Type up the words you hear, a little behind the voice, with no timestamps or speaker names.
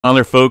On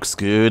there, folks.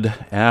 Good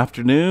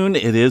afternoon.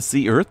 It is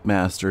the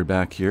Earthmaster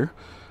back here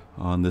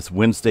on this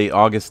Wednesday,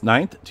 August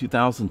 9th,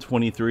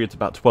 2023. It's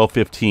about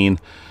 12:15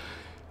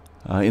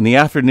 in the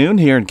afternoon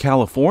here in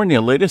California.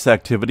 Latest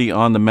activity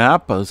on the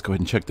map. Let's go ahead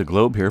and check the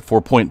globe here.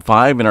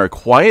 4.5 in our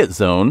quiet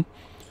zone.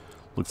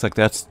 Looks like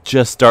that's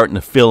just starting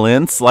to fill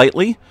in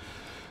slightly.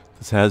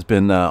 This has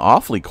been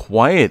awfully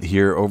quiet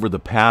here over the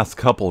past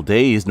couple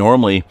days.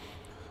 Normally,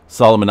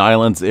 Solomon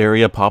Islands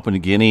area, Papua New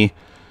Guinea,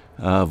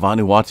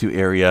 Vanuatu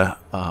area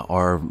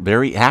are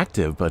very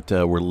active, but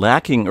we're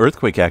lacking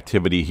earthquake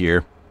activity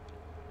here.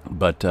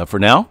 But for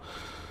now,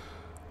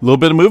 a little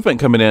bit of movement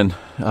coming in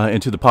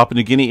into the Papua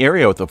New Guinea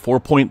area with a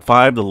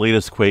 4.5, the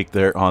latest quake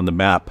there on the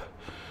map.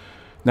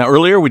 Now,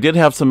 earlier we did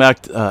have some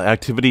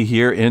activity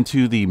here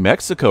into the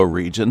Mexico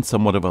region,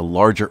 somewhat of a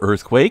larger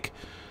earthquake,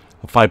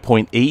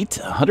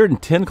 5.8,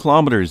 110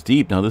 kilometers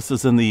deep. Now, this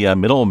is in the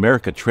Middle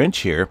America Trench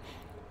here.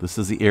 This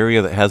is the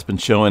area that has been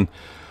showing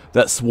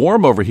that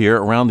swarm over here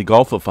around the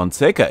Gulf of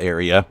Fonseca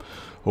area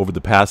over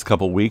the past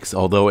couple weeks,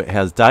 although it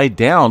has died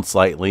down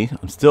slightly.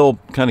 I'm still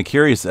kind of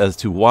curious as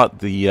to what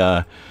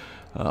the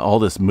all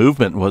this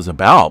movement was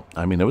about.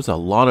 I mean, there was a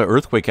lot of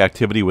earthquake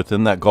activity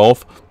within that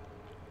Gulf,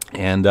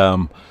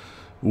 and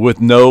with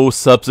no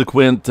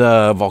subsequent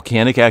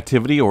volcanic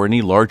activity or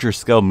any larger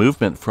scale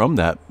movement from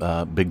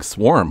that big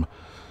swarm.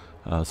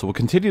 So we'll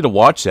continue to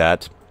watch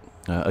that.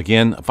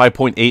 Again,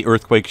 5.8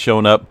 earthquake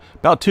showing up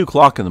about 2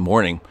 o'clock in the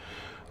morning.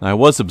 I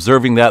was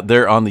observing that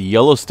there on the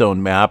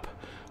Yellowstone map.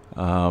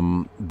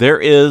 There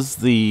is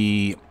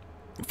the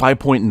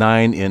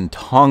 5.9 in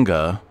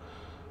Tonga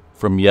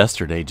from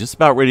yesterday, just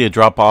about ready to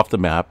drop off the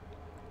map,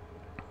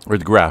 or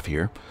the graph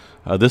here.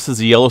 This is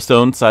the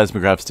Yellowstone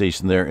seismograph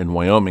station there in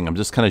Wyoming. I'm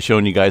just kind of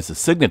showing you guys the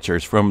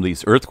signatures from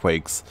these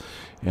earthquakes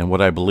and what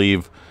I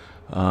believe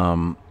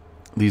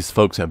these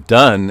folks have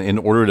done in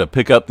order to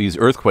pick up these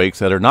earthquakes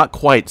that are not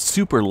quite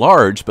super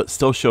large, but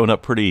still showing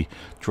up pretty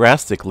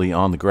drastically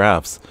on the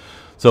graphs.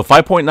 So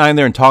 5.9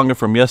 there in Tonga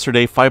from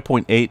yesterday,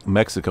 5.8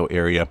 Mexico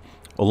area,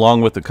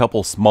 along with a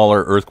couple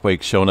smaller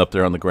earthquakes showing up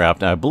there on the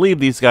graph. Now, I believe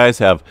these guys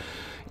have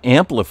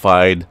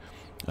amplified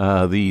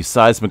the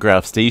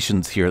seismograph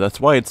stations here.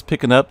 That's why it's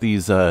picking up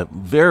these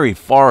very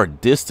far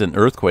distant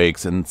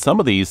earthquakes. And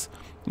some of these,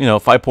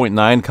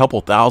 5.9,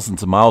 couple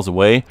thousands of miles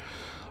away,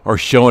 are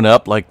showing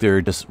up like they're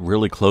just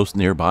really close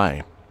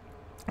nearby.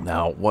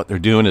 Now, what they're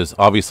doing is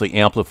obviously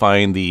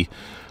amplifying the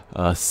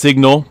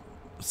signal,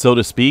 so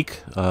to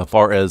speak,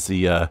 far as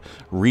the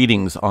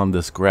readings on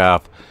this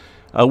graph,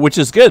 which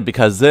is good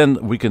because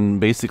then we can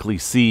basically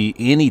see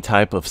any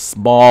type of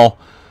small,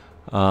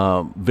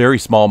 very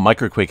small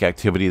microquake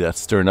activity that's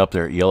stirring up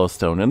there at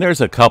Yellowstone. And there's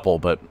a couple,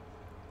 but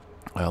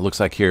looks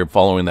like here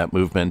following that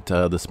movement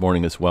this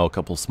morning as well, a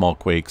couple small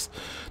quakes,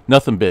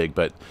 nothing big,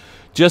 but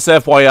just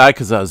FYI,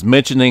 because I was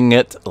mentioning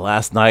it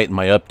last night in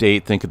my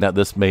update, thinking that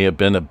this may have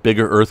been a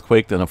bigger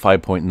earthquake than a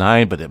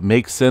 5.9, but it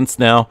makes sense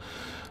now.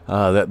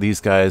 That these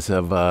guys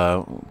have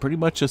pretty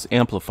much just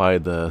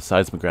amplified the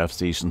seismograph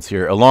stations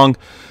here along,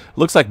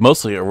 looks like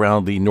mostly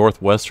around the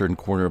northwestern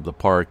corner of the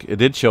park. It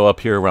did show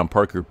up here around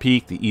Parker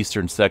Peak, the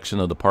eastern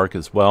section of the park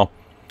as well.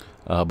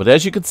 But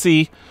as you can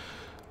see,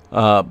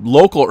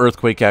 local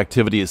earthquake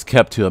activity is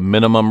kept to a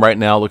minimum right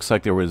now. Looks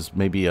like there was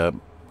maybe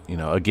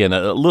again,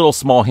 a little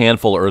small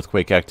handful of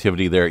earthquake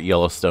activity there at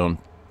Yellowstone,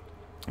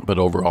 but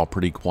overall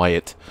pretty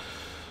quiet.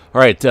 All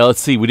right, let's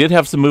see. We did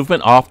have some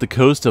movement off the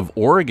coast of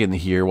Oregon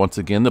here. Once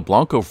again, the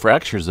Blanco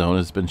fracture zone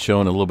has been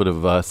showing a little bit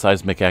of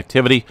seismic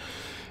activity,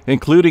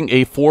 including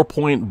a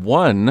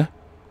 4.1.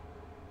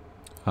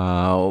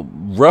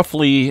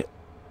 Roughly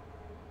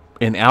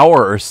an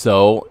hour or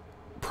so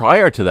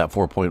prior to that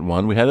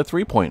 4.1, we had a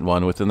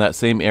 3.1 within that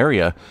same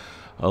area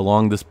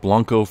along this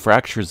Blanco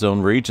fracture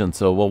zone region.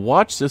 So we'll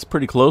watch this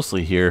pretty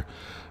closely here.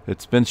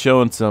 It's been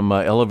showing some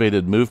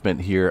elevated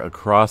movement here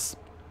across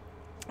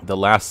the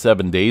last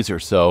 7 days or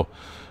so.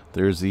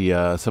 There's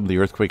the some of the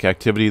earthquake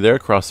activity there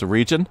across the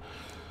region,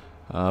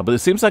 but it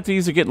seems like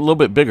these are getting a little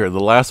bit bigger. The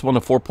last one,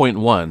 a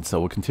 4.1. So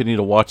we'll continue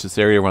to watch this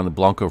area around the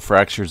Blanco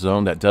fracture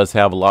zone. That does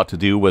have a lot to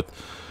do with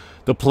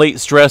the plate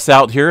stress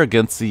out here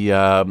against the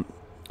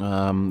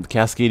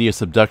Cascadia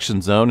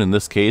subduction zone. In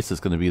this case,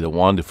 it's going to be the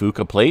Juan de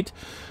Fuca plate,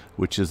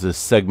 which is this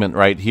segment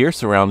right here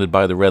surrounded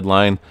by the red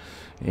line,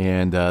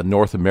 and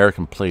North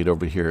American plate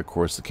over here. Of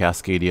course, the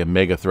Cascadia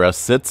megathrust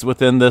sits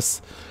within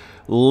this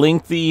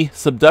lengthy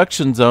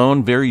subduction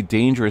zone, very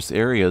dangerous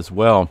area as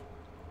well.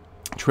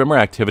 Tremor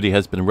activity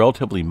has been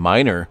relatively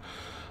minor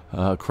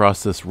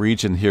across this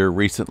region here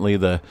recently.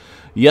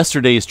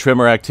 Yesterday's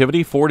tremor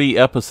activity, 40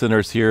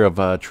 epicenters here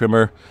of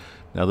tremor.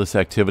 Now this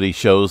activity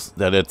shows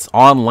that it's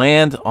on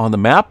land on the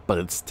map, but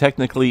it's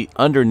technically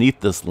underneath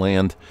this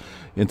land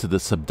into the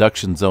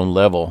subduction zone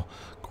level.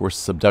 Of course,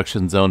 the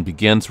subduction zone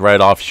begins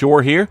right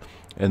offshore here,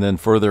 and then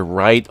further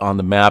right on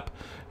the map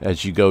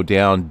as you go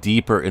down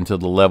deeper into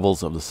the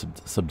levels of the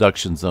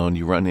subduction zone,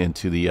 you run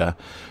into the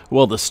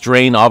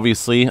strain,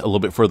 obviously, a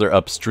little bit further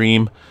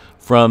upstream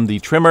from the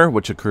tremor,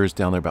 which occurs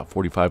down there about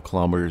 45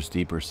 kilometers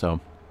deep or so.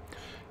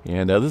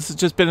 And this has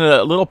just been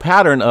a little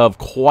pattern of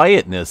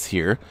quietness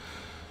here.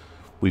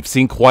 We've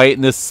seen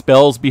quietness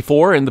spells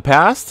before in the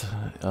past.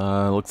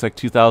 Looks like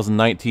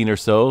 2019 or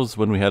so is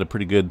when we had a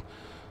pretty good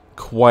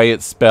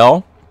quiet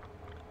spell.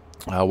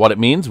 What it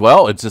means?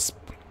 Well, it's just,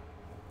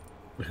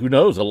 who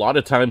knows? A lot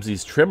of times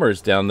these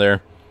trimmers down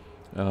there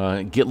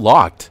get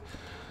locked.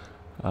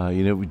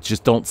 We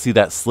just don't see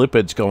that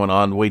slippage going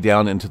on way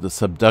down into the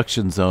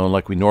subduction zone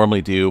like we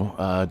normally do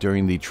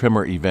during the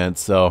trimmer event.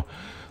 So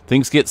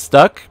things get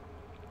stuck,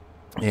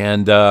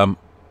 and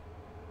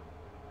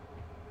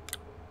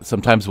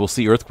sometimes we'll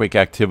see earthquake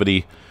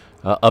activity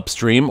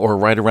upstream or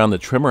right around the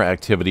trimmer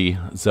activity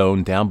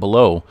zone down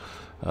below.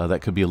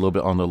 That could be a little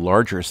bit on the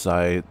larger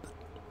size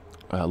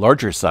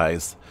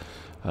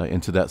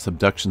into that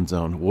subduction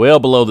zone, well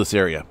below this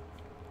area.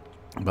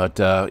 But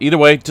either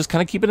way, just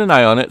kind of keeping an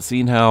eye on it,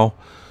 seeing how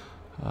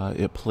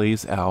it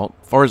plays out.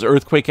 As far as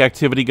earthquake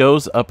activity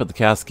goes, up at the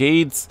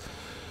Cascades,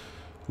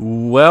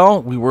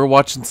 well, we were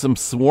watching some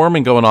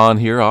swarming going on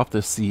here off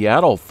the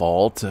Seattle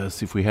fault.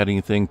 See if we had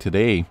anything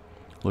today.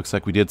 Looks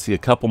like we did see a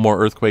couple more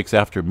earthquakes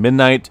after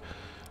midnight,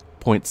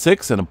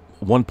 0.6 and a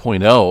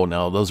 1.0.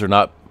 Now, those are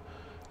not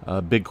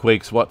big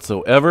quakes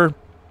whatsoever,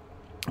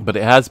 but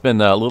it has been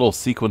a little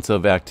sequence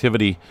of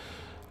activity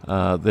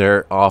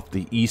there off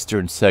the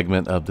eastern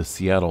segment of the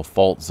Seattle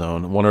fault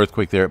zone. One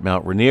earthquake there at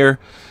Mount Rainier,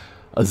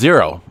 a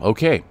 0.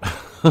 Okay.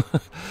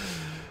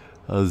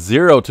 A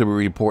 0 to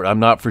report. I'm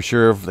not for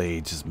sure if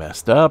they just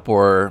messed up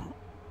or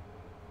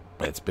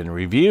it's been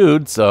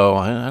reviewed, so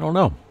I don't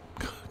know.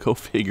 Go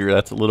figure.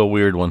 That's a little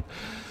weird one.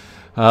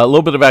 A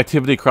little bit of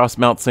activity across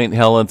Mount St.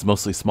 Helens,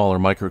 mostly smaller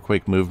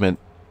microquake movement.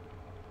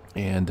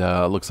 And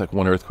looks like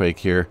one earthquake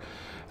here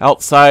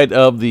outside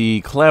of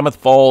the Klamath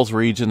Falls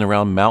region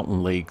around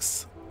Mountain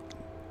Lakes.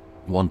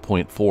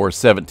 1.4,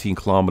 17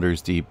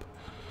 kilometers deep.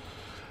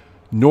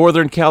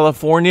 Northern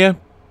California,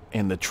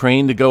 and the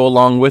train to go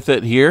along with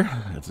it here.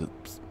 It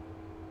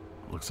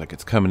looks like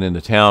it's coming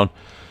into town.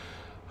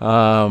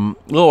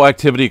 Little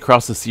activity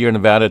across the Sierra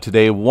Nevada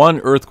today. One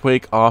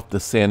earthquake off the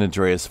San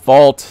Andreas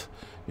Fault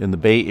in the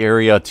Bay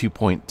Area,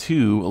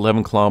 2.2,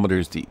 11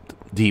 kilometers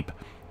deep.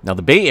 Now,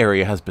 the Bay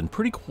Area has been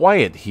pretty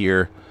quiet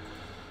here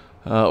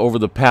over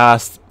the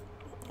past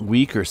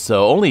week or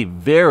so. Only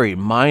very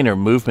minor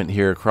movement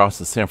here across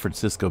the San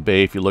Francisco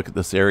Bay. If you look at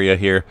this area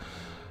here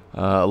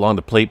along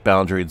the plate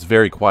boundary, it's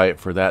very quiet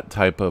for that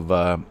type of,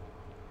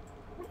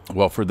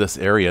 well, for this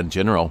area in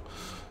general.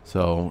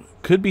 So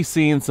could be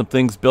seeing some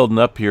things building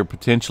up here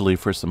potentially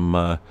for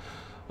some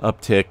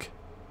uptick.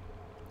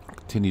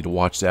 Continue to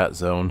watch that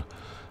zone.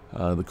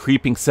 The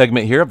creeping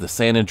segment here of the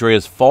San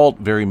Andreas Fault,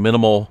 very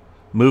minimal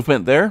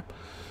movement there.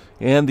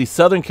 And the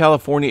Southern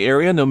California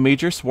area, no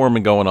major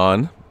swarming going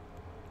on.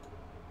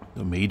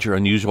 No major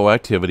unusual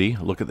activity.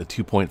 Look at the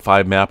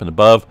 2.5 map and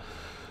above.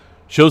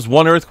 Shows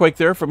one earthquake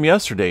there from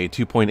yesterday,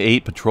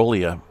 2.8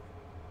 Petrolia,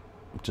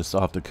 just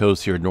off the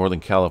coast here in Northern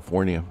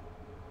California.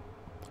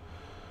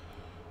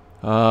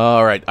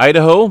 All right,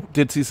 Idaho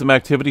did see some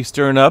activity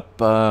stirring up.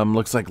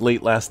 Looks like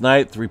late last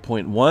night,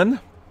 3.1.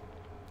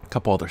 A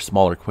couple other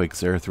smaller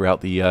quakes there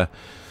throughout the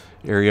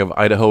area of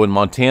Idaho and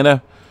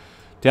Montana.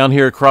 Down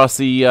here across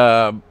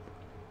the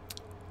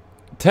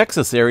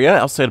Texas area,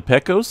 outside of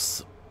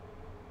Pecos,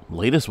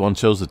 latest one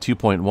shows a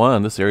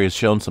 2.1. This area has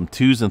shown some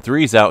 2s and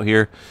 3s out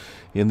here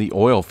in the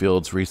oil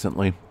fields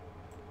recently.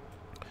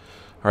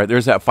 All right,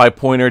 there's that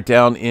 5-pointer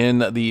down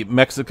in the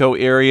Mexico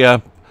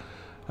area.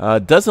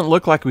 Doesn't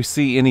look like we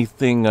see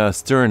anything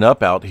stirring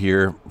up out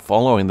here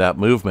following that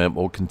movement.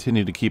 We'll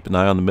continue to keep an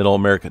eye on the Middle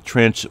America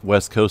Trench,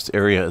 West Coast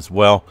area as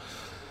well.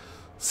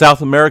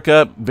 South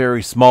America,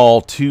 very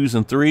small 2s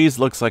and 3s.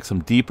 Looks like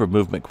some deeper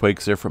movement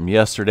quakes there from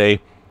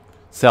yesterday.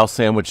 South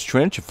Sandwich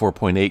Trench, a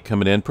 4.8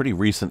 coming in. Pretty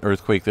recent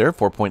earthquake there,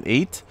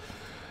 4.8.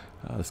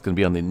 It's going to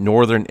be on the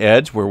northern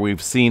edge where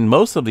we've seen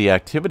most of the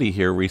activity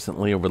here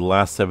recently over the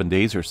last 7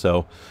 days or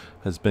so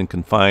has been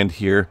confined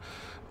here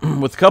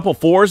with a couple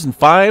 4s and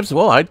 5s.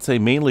 Well, I'd say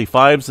mainly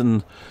 5s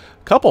and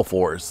a couple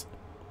 4s.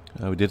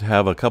 We did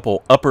have a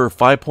couple upper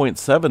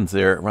 5.7s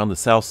there around the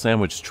South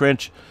Sandwich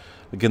Trench.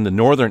 Again, the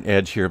northern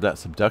edge here of that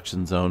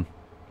subduction zone.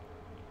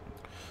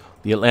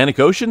 The Atlantic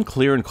Ocean,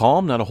 clear and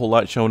calm. Not a whole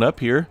lot showing up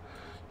here,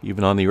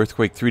 even on the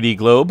earthquake 3D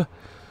globe.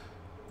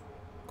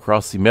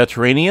 Across the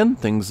Mediterranean,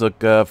 things look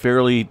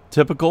fairly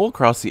typical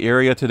across the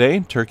area today.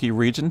 Turkey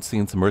region,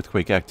 seeing some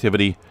earthquake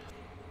activity.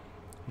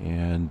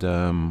 And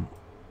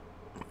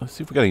let's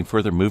see if we got any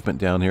further movement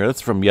down here.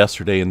 That's from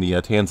yesterday in the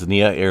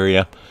Tanzania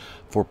area,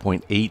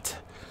 4.8.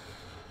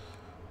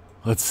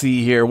 Let's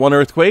see here, one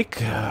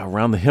earthquake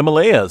around the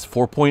Himalayas,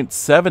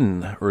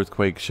 4.7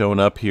 earthquake showing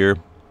up here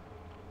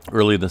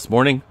early this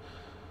morning.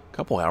 A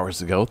couple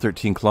hours ago,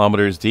 13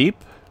 kilometers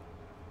deep.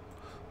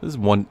 This is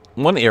one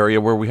area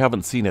where we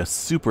haven't seen a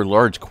super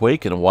large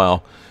quake in a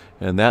while,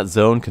 and that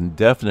zone can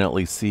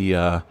definitely see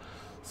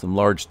some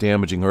large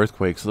damaging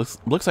earthquakes.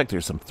 Looks like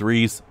there's some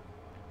 3s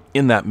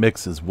in that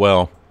mix as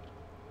well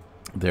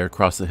there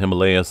across the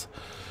Himalayas.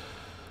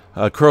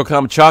 Kuro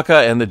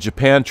Kamchatka and the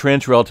Japan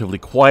Trench, relatively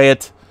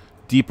quiet.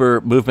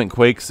 deeper movement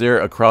quakes there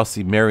across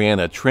the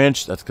Mariana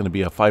Trench. That's going to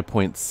be a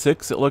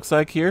 5.6, it looks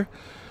like here,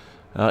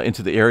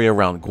 into the area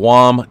around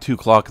Guam, 2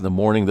 o'clock in the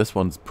morning. This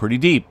one's pretty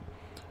deep.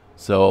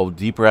 So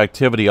deeper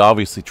activity,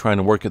 obviously trying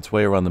to work its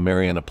way around the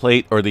Mariana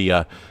Plate, or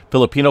the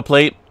Filipino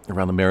Plate,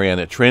 around the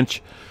Mariana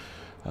Trench.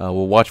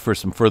 We'll watch for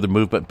some further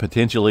movement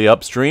potentially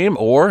upstream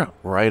or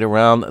right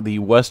around the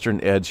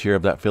western edge here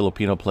of that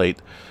Filipino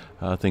Plate.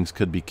 Things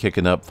could be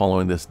kicking up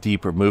following this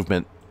deeper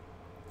movement.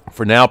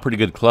 For now, pretty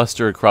good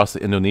cluster across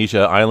the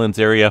Indonesia Islands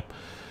area.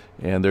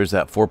 And there's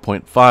that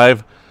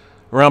 4.5.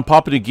 Around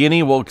Papua New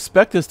Guinea, we'll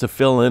expect this to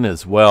fill in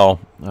as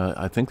well.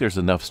 I think there's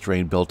enough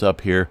strain built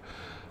up here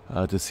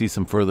to see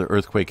some further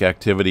earthquake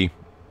activity.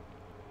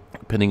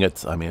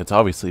 It's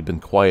obviously been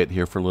quiet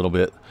here for a little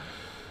bit.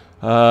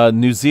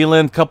 New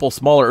Zealand, couple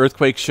smaller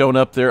earthquakes showing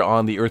up there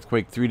on the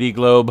earthquake 3D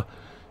globe.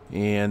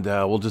 And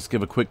we'll just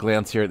give a quick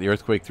glance here at the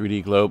earthquake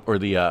 3D globe, or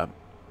the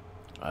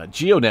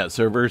GeoNet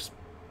servers.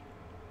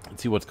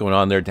 Let's see what's going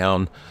on there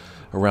down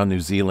around New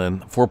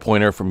Zealand.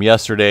 4-pointer from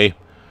yesterday.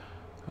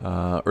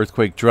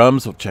 Earthquake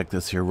drums. We'll check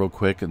this here real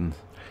quick and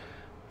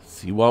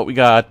see what we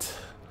got.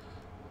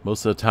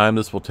 Most of the time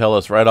this will tell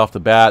us right off the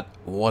bat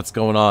what's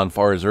going on as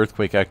far as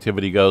earthquake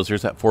activity goes.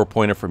 Here's that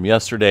 4-pointer from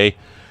yesterday.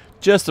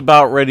 Just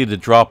about ready to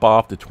drop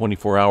off the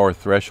 24-hour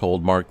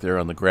threshold mark there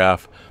on the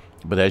graph.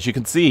 But as you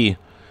can see,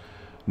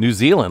 New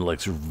Zealand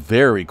looks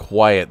very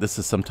quiet. This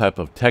is some type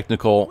of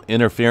technical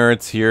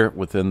interference here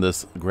within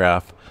this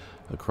graph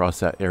across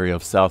that area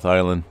of South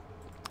Island,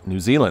 New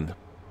Zealand.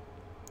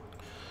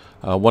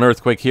 One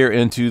earthquake here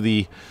into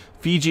the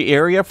Fiji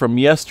area from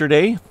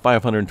yesterday,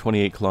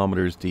 528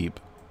 kilometers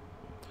deep.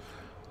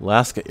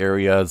 Alaska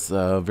area is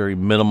very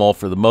minimal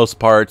for the most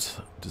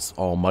part, just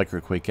all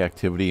microquake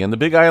activity. And the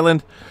Big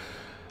Island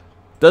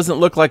doesn't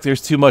look like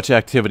there's too much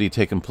activity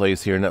taking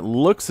place here. And it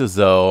looks as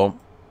though,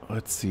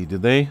 let's see,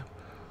 did they?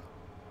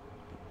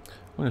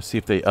 I want to see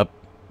if they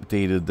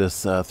updated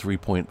this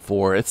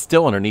 3.4. It's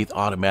still underneath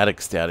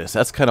automatic status.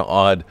 That's kind of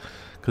odd,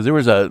 because there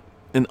was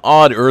an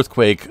odd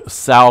earthquake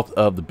south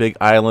of the Big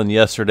Island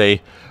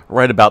yesterday,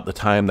 right about the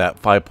time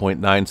that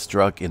 5.9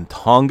 struck in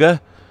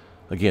Tonga.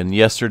 Again,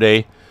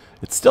 yesterday.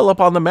 It's still up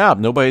on the map.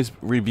 Nobody's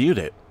reviewed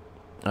it.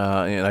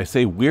 And I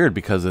say weird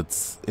because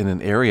it's in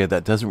an area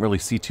that doesn't really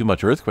see too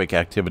much earthquake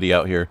activity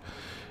out here.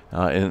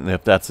 And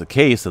if that's the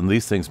case, then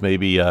these things may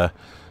be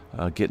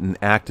getting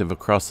active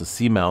across the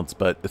seamounts.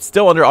 But it's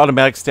still under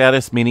automatic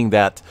status, meaning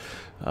that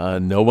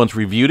no one's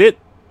reviewed it.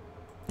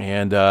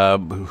 And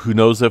who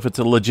knows if it's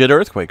a legit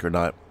earthquake or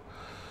not.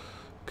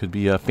 Could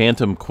be a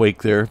phantom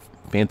quake there,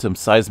 phantom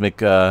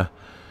seismic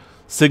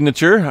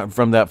signature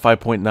from that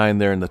 5.9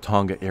 there in the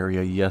Tonga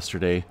area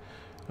yesterday.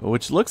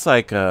 Which looks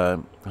like, has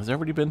it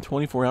already been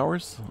 24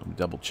 hours? Let me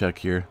double check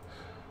here.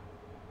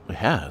 It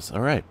has, all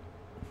right.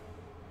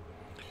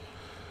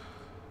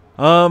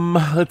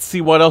 Let's see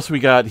what else we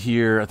got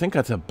here. I think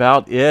that's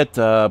about it.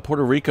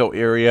 Puerto Rico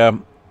area,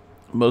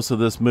 most of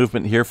this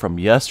movement here from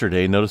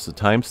yesterday. Notice the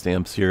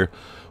timestamps here.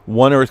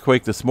 One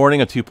earthquake this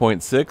morning, a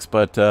 2.6,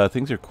 but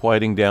things are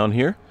quieting down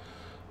here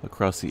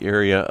across the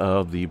area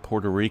of the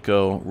Puerto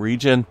Rico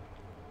region.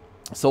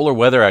 Solar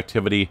weather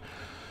activity,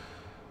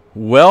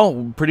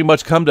 well, pretty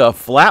much come to a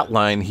flat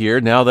line here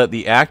now that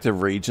the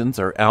active regions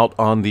are out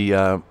on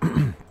the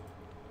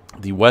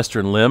the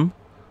western limb.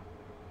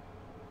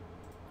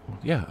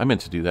 Yeah, I meant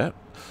to do that.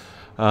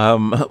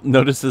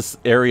 Notice this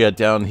area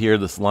down here,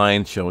 this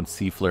line showing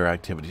C-flare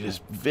activity,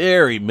 just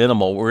very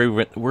minimal.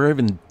 We're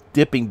even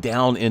dipping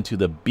down into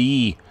the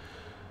B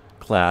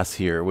class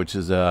here, which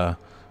is about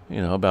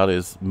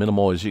as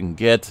minimal as you can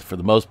get for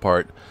the most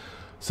part.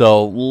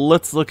 So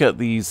let's look at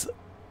these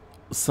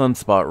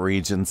sunspot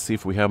regions, see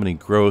if we have any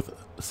growth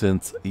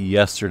since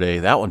yesterday.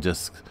 That one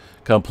just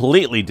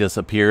completely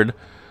disappeared.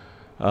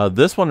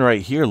 This one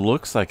right here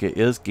looks like it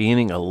is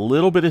gaining a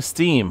little bit of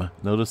steam.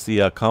 Notice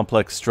the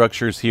complex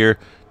structures here,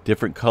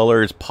 different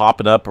colors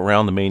popping up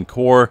around the main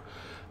core.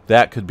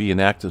 That could be an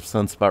active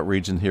sunspot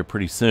region here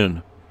pretty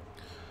soon,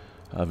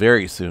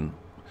 very soon.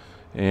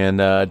 And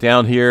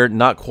down here,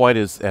 not quite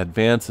as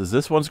advanced as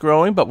this one's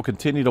growing, but we'll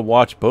continue to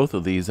watch both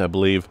of these, I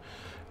believe,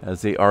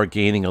 as they are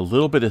gaining a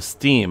little bit of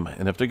steam.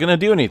 And if they're going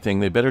to do anything,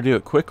 they better do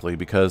it quickly,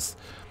 because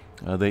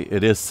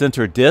it is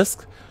center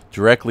disk,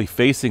 directly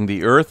facing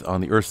the Earth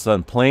on the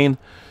Earth-Sun plane.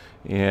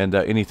 And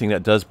anything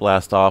that does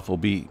blast off will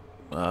be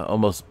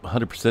almost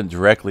 100%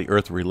 directly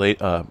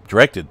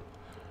directed.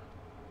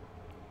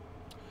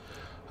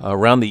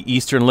 Around the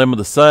eastern limb of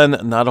the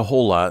Sun, not a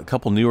whole lot. A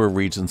couple newer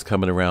regions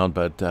coming around,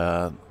 but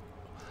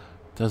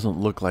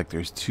doesn't look like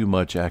there's too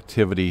much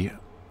activity.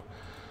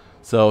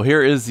 So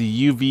here is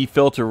the UV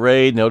filter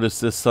array. Notice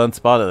this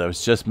sunspot that I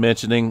was just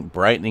mentioning,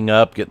 brightening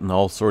up, getting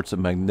all sorts of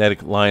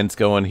magnetic lines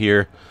going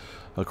here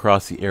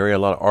across the area. A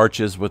lot of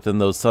arches within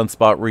those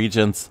sunspot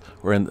regions,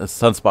 or in the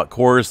sunspot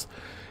cores.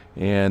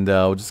 And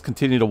we'll just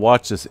continue to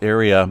watch this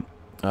area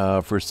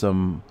for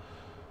some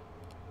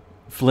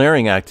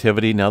flaring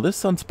activity. Now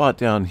this sunspot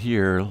down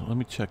here, let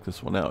me check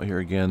this one out here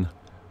again.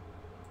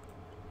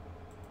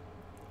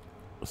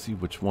 Let's see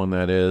which one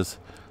that is.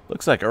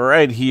 looks like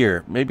right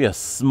here, maybe a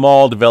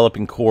small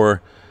developing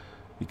core.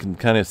 You can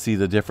kind of see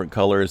the different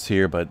colors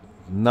here, but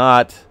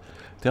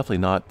definitely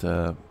not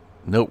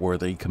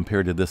noteworthy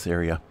compared to this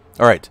area.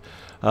 All right,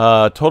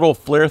 total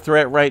flare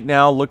threat right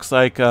now looks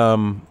like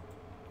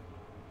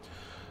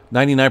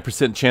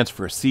 99% chance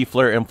for a C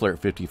flare, M flare at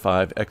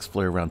 55, X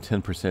flare around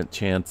 10%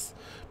 chance.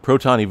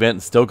 Proton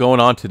event still going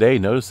on today.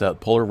 Notice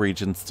that polar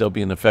region still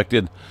being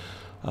affected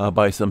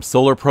by some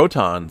solar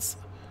protons.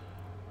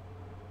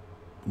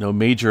 No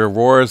major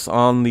auroras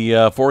on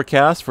the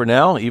forecast for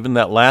now. Even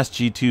that last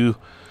G2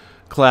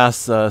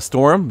 class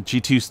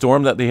G2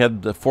 storm that they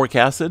had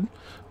forecasted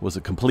was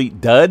a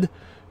complete dud.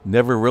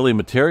 Never really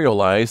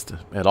materialized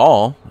at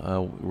all.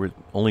 We're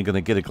only going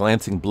to get a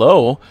glancing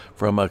blow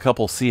from a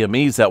couple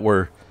CMEs that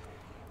were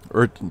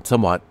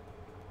somewhat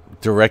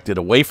directed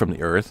away from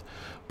the Earth.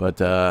 But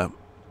yeah,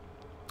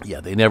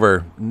 they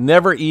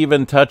never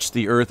even touched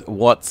the Earth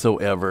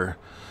whatsoever.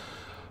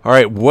 All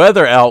right,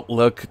 weather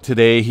outlook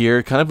today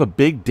here. Kind of a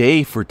big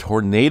day for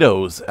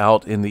tornadoes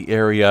out in the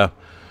area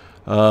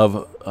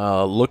of,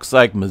 looks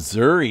like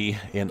Missouri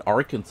and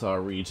Arkansas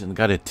region.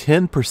 Got a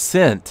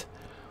 10%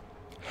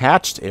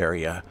 hatched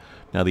area.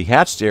 Now, the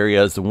hatched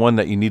area is the one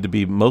that you need to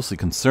be mostly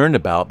concerned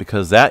about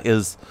because that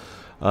is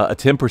a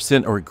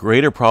 10% or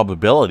greater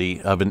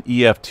probability of an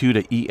EF2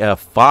 to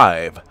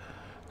EF5.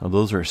 Now,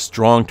 those are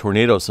strong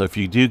tornadoes. So if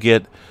you do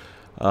get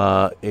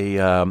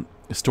a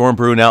storm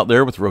brewing out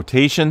there with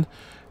rotation,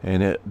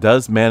 and it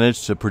does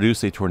manage to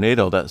produce a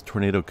tornado, that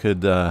tornado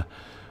could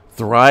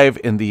thrive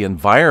in the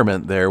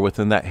environment there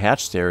within that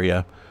hatched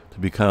area to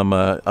become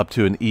up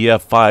to an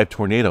EF5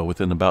 tornado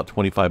within about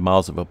 25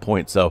 miles of a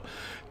point. So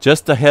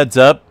just a heads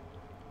up,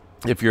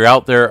 if you're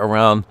out there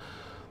around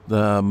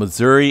the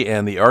Missouri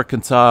and the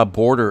Arkansas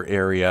border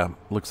area,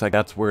 looks like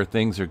that's where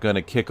things are going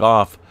to kick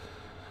off.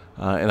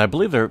 And I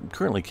believe they're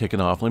currently kicking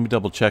off. Let me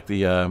double check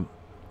the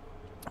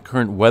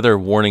current weather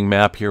warning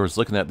map here. I was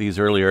looking at these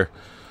earlier.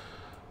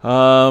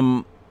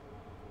 Not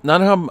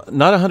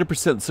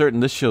 100% certain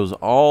this shows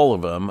all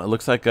of them. It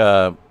looks like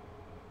a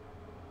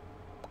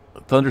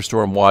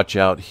thunderstorm watch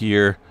out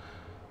here.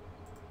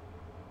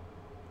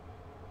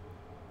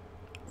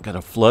 Got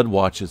a flood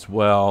watch as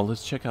well.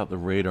 Let's check out the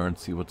radar and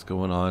see what's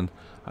going on.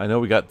 I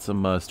know we got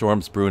some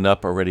storms brewing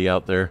up already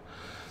out there.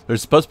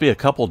 There's supposed to be a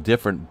couple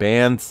different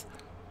bands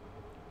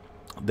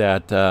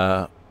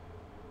that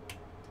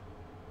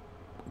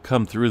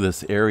come through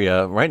this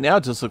area. Right now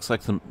it just looks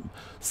like some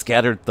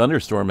scattered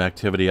thunderstorm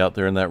activity out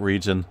there in that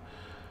region.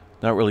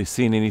 Not really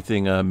seeing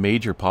anything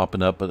major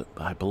popping up, but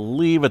I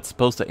believe it's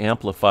supposed to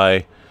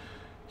amplify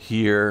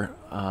here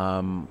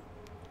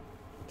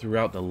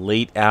throughout the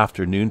late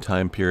afternoon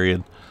time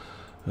period.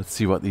 Let's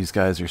see what these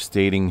guys are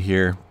stating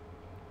here.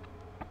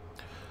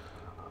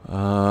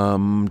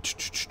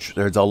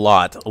 There's a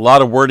lot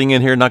of wording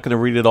in here. Not going to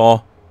read it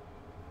all.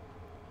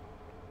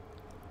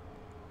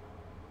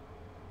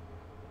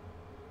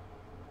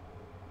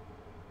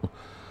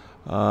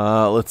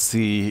 Let's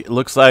see. It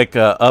looks like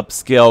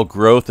upscale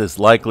growth is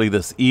likely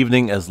this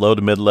evening as low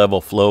to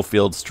mid-level flow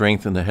fields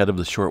strengthen ahead of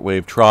the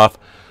shortwave trough,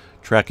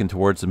 tracking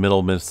towards the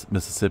middle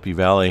Mississippi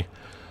Valley.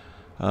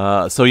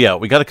 So yeah,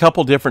 we got a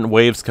couple different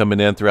waves coming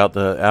in throughout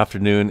the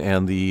afternoon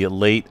and the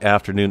late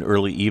afternoon,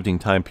 early evening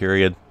time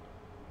period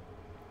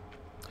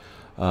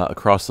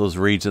across those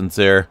regions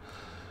there.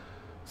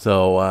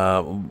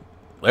 So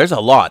there's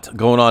a lot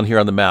going on here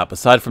on the map.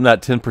 Aside from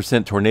that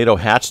 10% tornado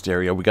hatched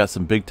area, we got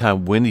some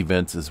big-time wind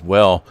events as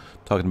well,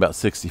 talking about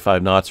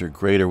 65 knots or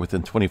greater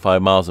within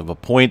 25 miles of a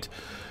point,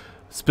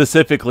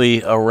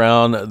 specifically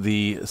around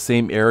the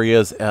same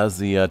areas as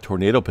the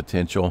tornado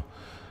potential.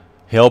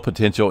 Hail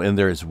potential in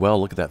there as well.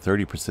 Look at that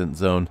 30%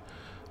 zone.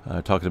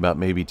 Talking about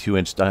maybe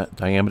 2-inch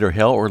diameter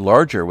hail or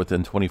larger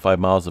within 25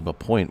 miles of a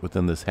point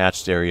within this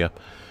hatched area.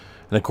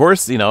 And of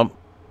course, you know,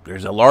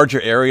 there's a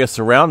larger area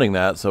surrounding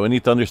that, so any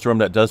thunderstorm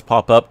that does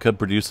pop up could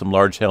produce some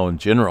large hail in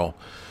general.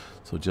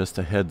 So just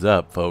a heads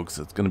up, folks.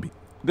 It's going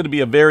to be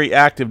a very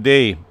active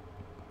day.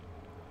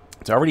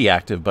 It's already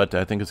active, but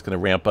I think it's going to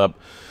ramp up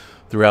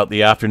throughout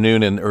the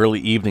afternoon and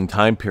early evening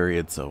time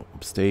period. So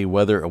stay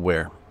weather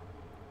aware.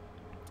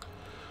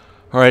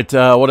 All right,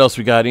 what else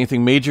we got?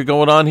 Anything major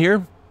going on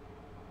here?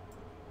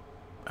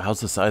 How's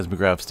the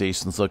seismograph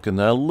stations looking?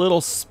 A little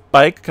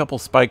spike, a couple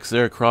spikes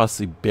there across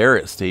the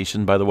Barrett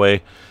station, by the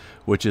way,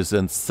 which is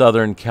in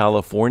Southern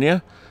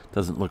California.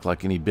 Doesn't look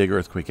like any big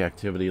earthquake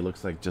activity. It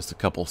looks like just a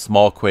couple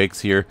small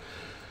quakes here.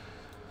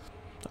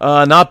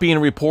 Not being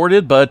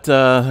reported, but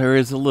there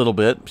is a little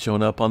bit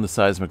showing up on the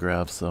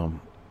seismograph. So,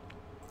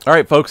 all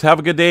right, folks, have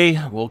a good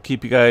day. We'll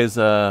keep you guys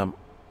updated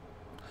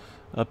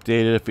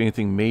if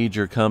anything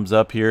major comes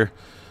up here.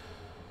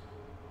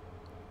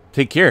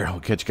 Take care. We'll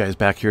catch you guys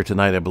back here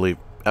tonight, I believe.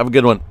 Have a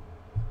good one.